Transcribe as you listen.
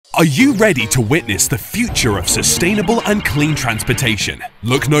Are you ready to witness the future of sustainable and clean transportation?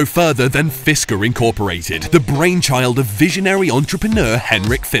 Look no further than Fisker Incorporated, the brainchild of visionary entrepreneur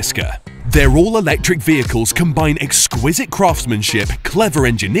Henrik Fisker. Their all-electric vehicles combine exquisite craftsmanship, clever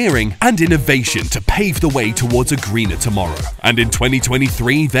engineering, and innovation to pave the way towards a greener tomorrow. And in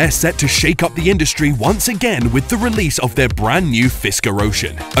 2023, they're set to shake up the industry once again with the release of their brand new Fisker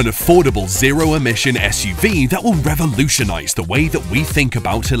Ocean, an affordable zero-emission SUV that will revolutionize the way that we think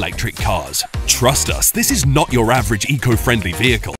about electric cars. Trust us, this is not your average eco-friendly vehicle.